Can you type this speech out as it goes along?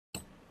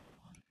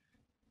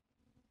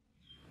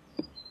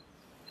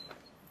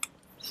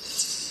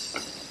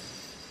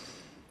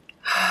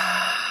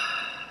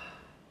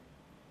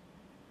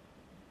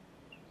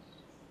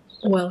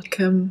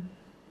Welcome.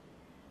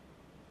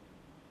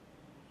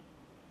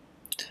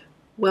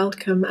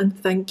 Welcome and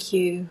thank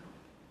you.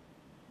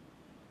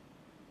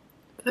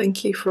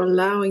 Thank you for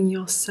allowing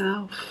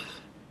yourself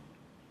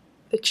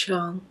the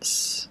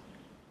chance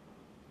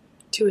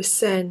to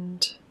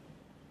ascend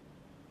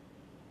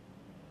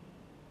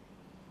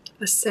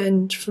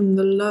from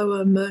the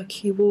lower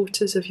murky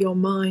waters of your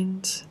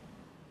mind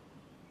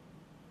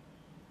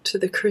to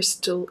the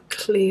crystal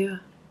clear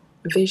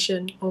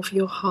vision of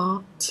your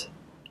heart.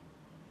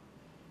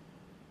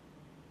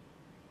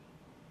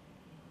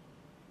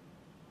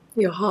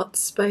 Your heart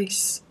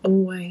space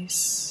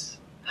always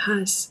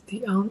has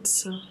the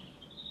answer.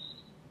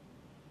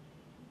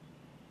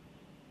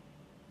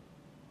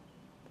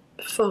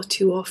 Far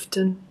too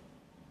often,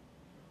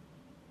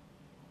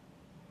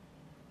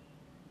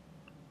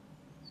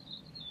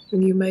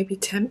 you may be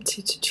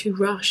tempted to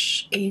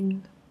rush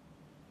in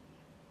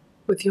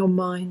with your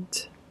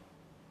mind.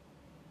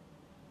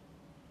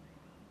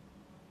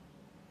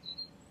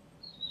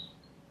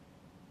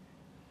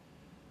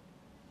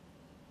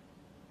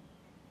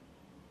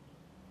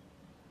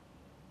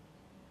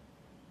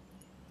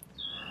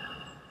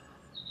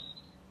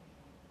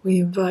 We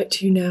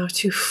invite you now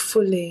to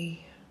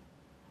fully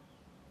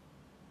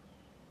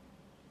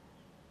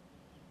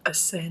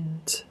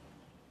ascend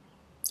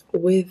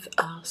with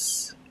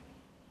us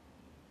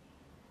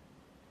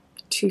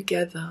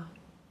together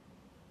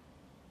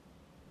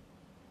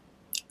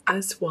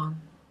as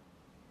one.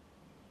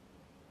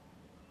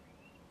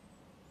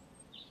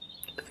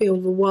 Feel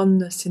the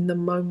oneness in the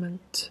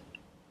moment.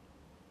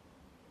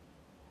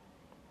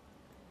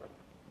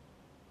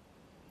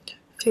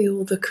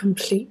 Feel the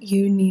complete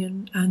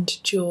union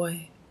and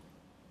joy.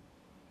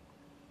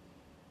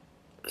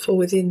 For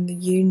within the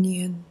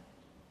union,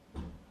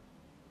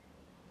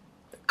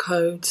 the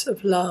codes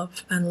of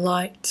love and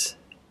light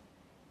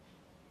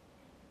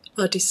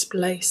are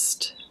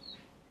displaced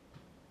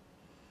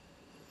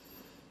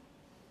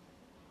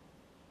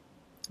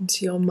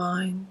into your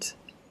mind,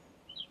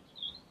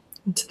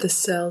 into the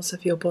cells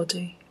of your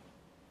body.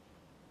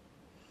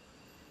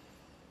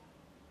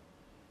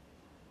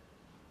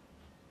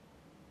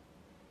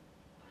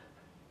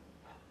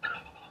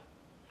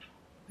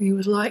 We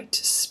would like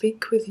to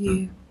speak with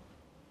you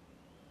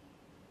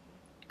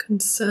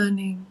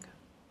concerning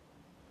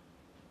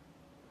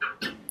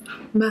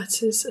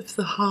matters of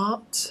the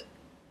heart,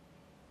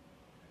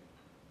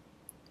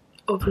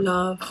 of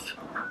love,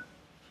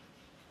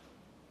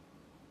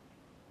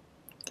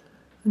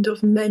 and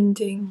of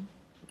mending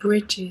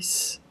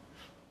bridges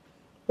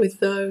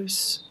with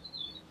those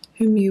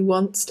whom you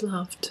once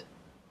loved.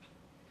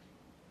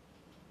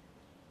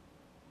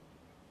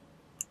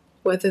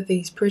 Whether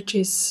these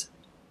bridges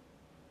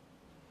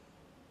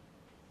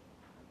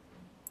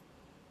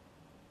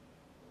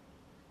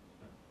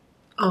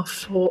are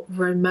for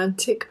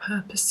romantic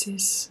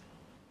purposes,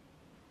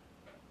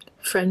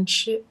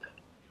 friendship,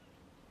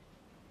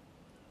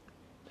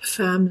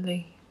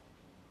 family,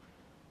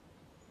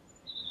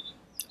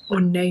 or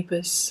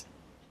neighbours.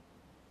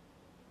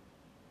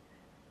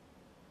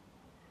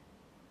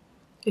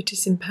 It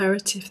is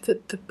imperative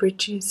that the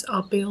bridges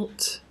are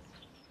built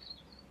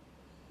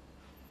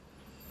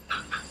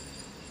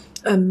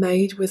and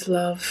made with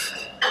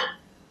love,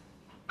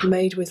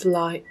 made with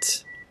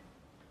light.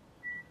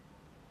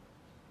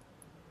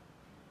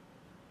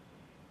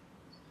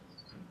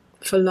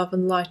 For love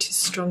and light is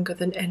stronger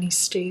than any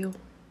steel.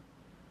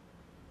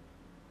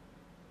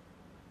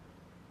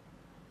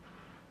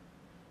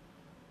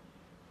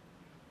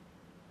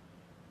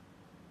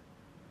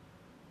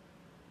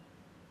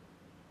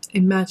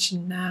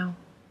 Imagine now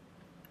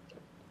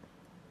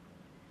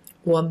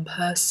one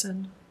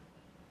person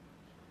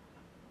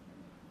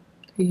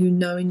who you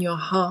know in your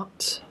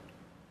heart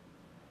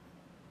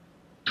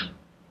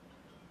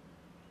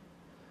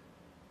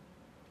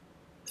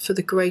for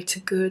the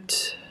greater good.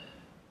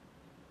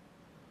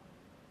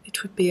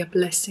 It would be a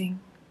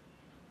blessing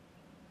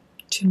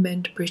to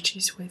mend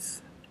bridges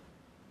with.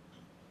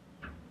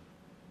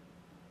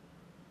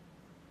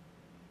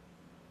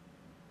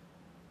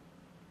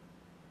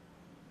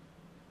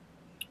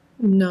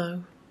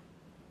 Know,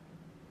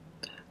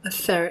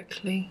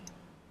 etherically,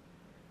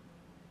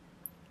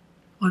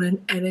 on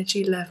an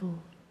energy level,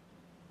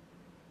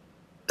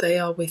 they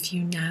are with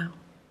you now.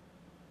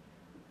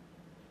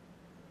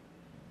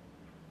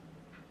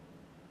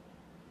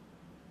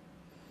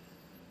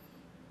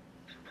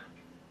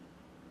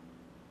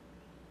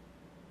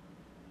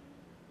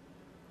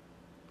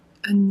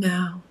 And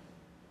now,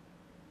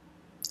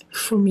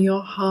 from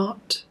your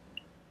heart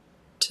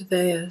to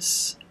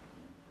theirs,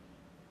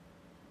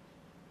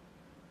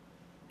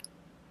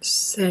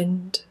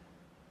 send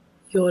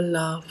your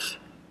love,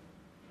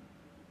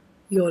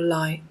 your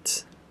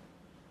light.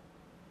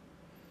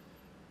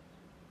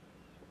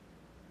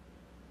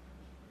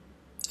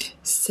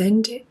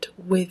 Send it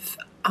with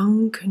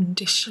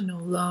unconditional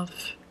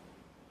love,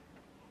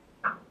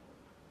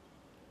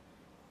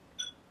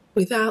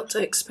 without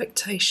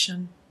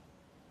expectation,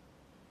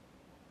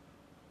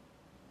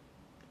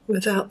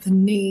 without the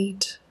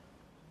need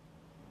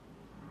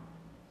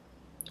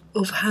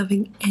of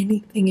having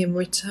anything in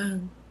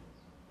return.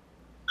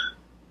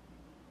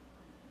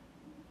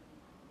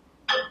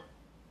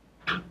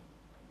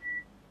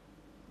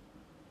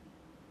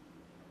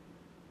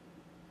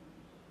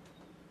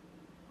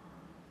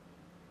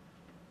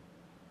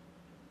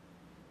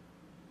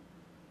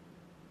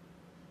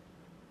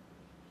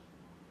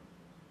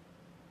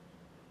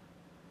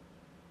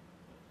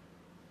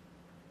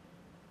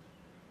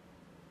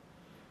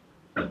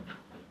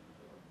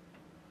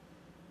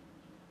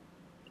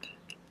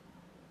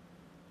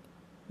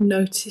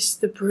 Notice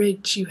the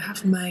bridge you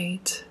have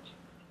made.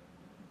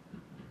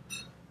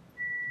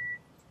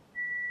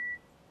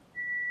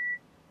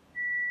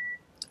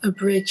 A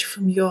bridge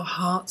from your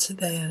heart to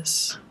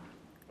theirs.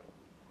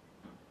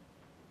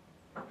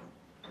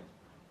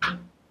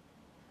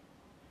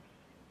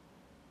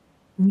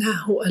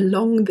 Now,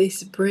 along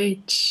this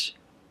bridge,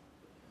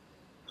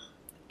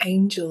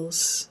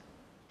 angels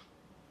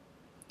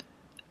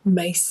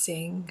may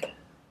sing,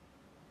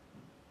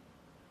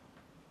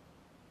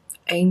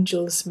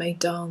 angels may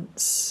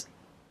dance,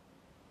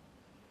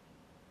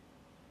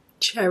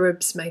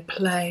 cherubs may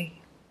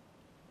play,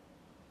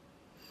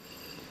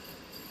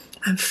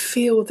 and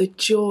feel the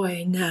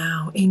joy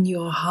now in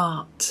your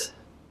heart.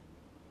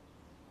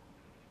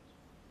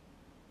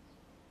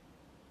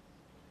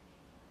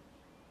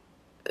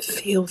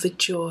 Feel the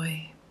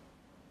joy.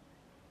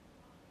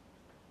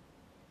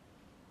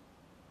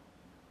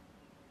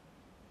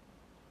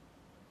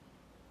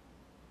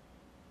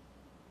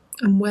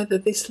 And whether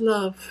this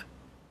love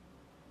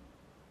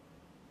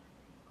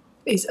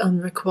is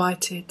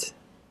unrequited,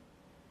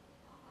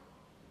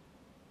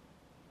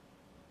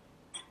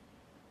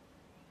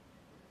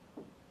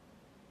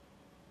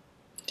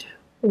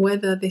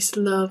 whether this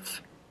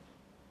love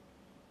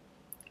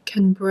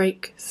can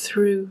break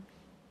through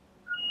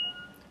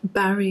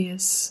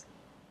barriers,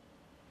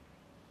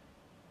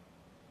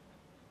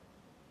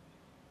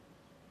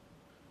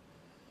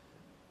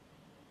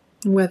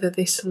 whether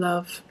this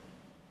love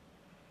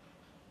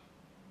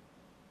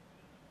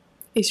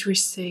is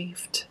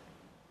received,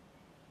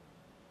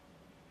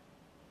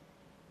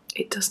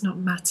 it does not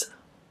matter.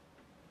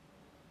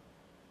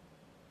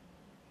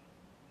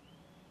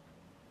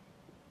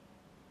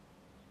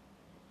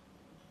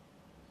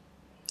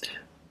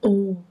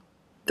 All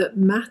that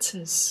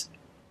matters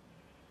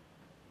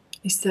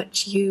is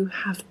that you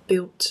have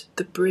built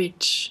the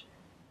bridge,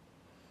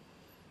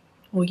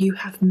 or you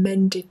have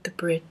mended the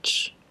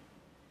bridge.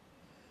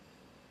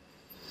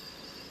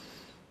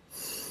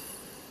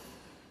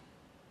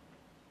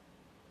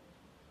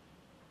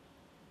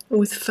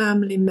 With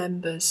family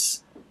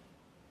members,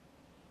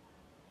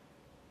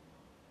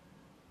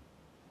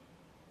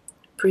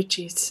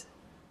 bridges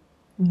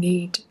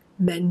need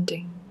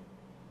mending.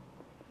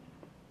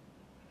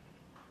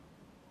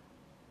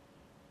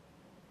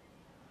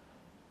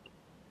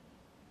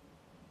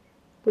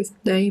 With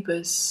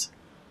neighbours,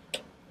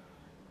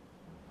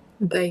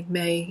 they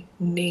may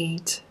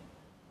need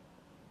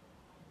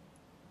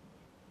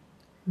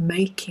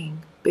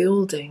making,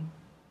 building.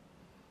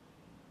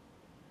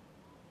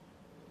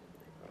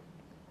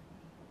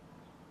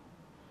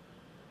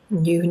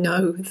 You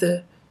know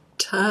the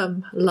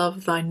term,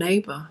 love thy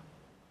neighbour.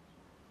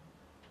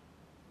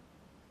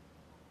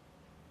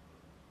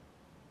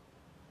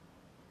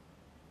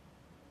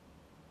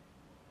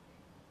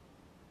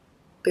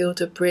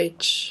 Build a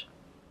bridge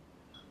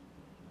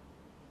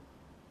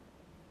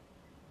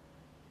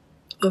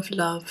of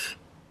love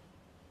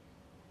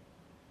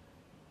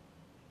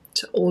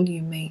to all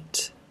you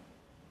meet,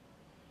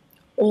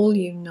 all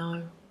you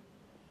know,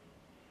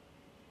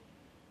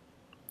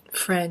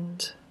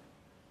 friend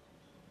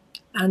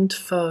and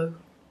foe.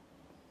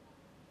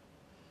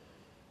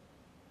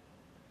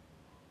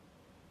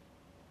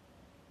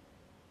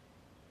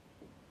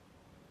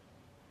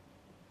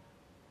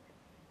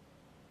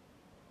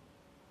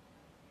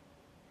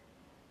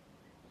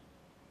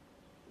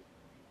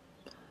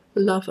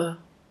 Lover,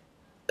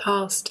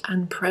 past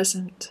and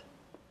present.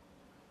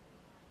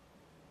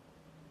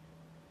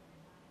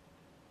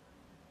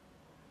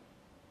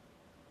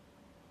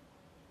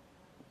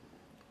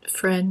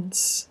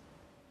 Friends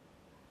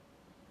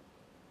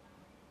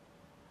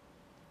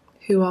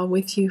who are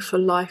with you for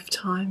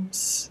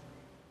lifetimes,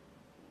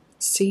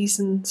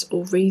 seasons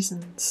or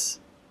reasons.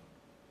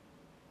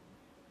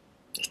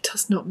 It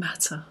does not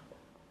matter.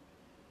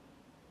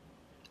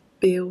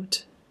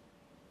 Build,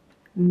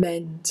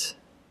 mend,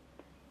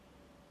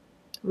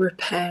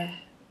 repair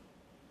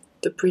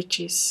the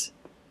bridges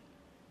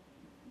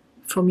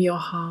from your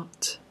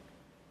heart.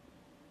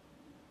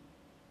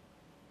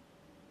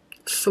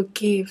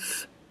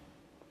 Forgive,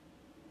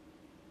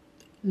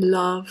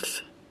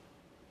 love,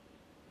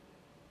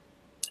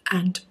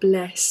 and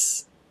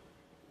bless.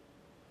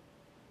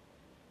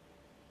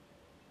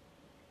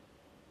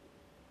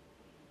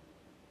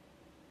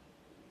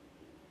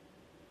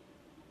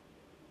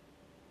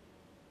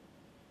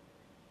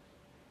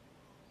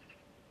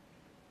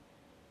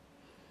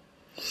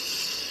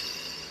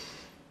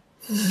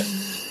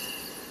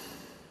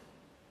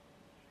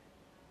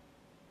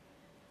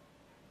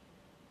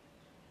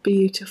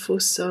 beautiful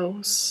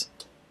souls.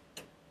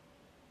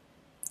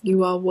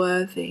 You are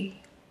worthy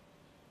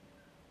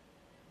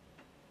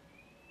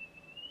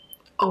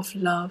of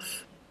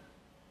love.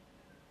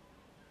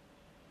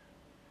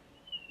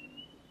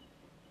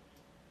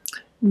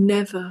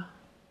 Never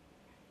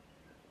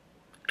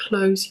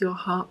close your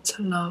heart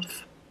to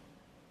love.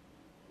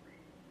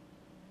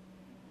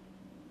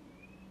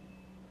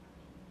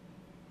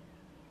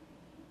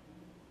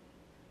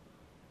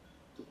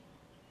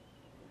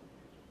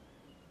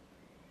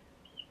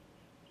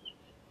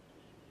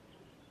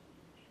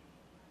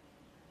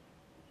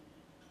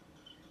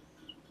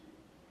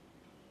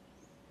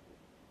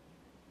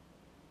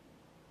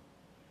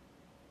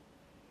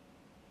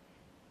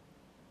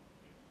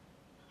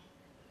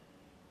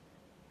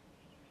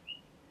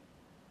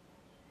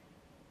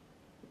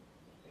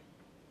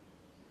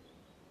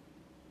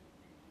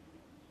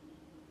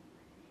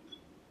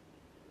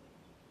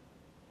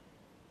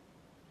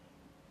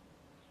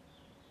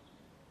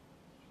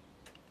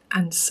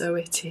 And so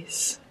it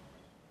is.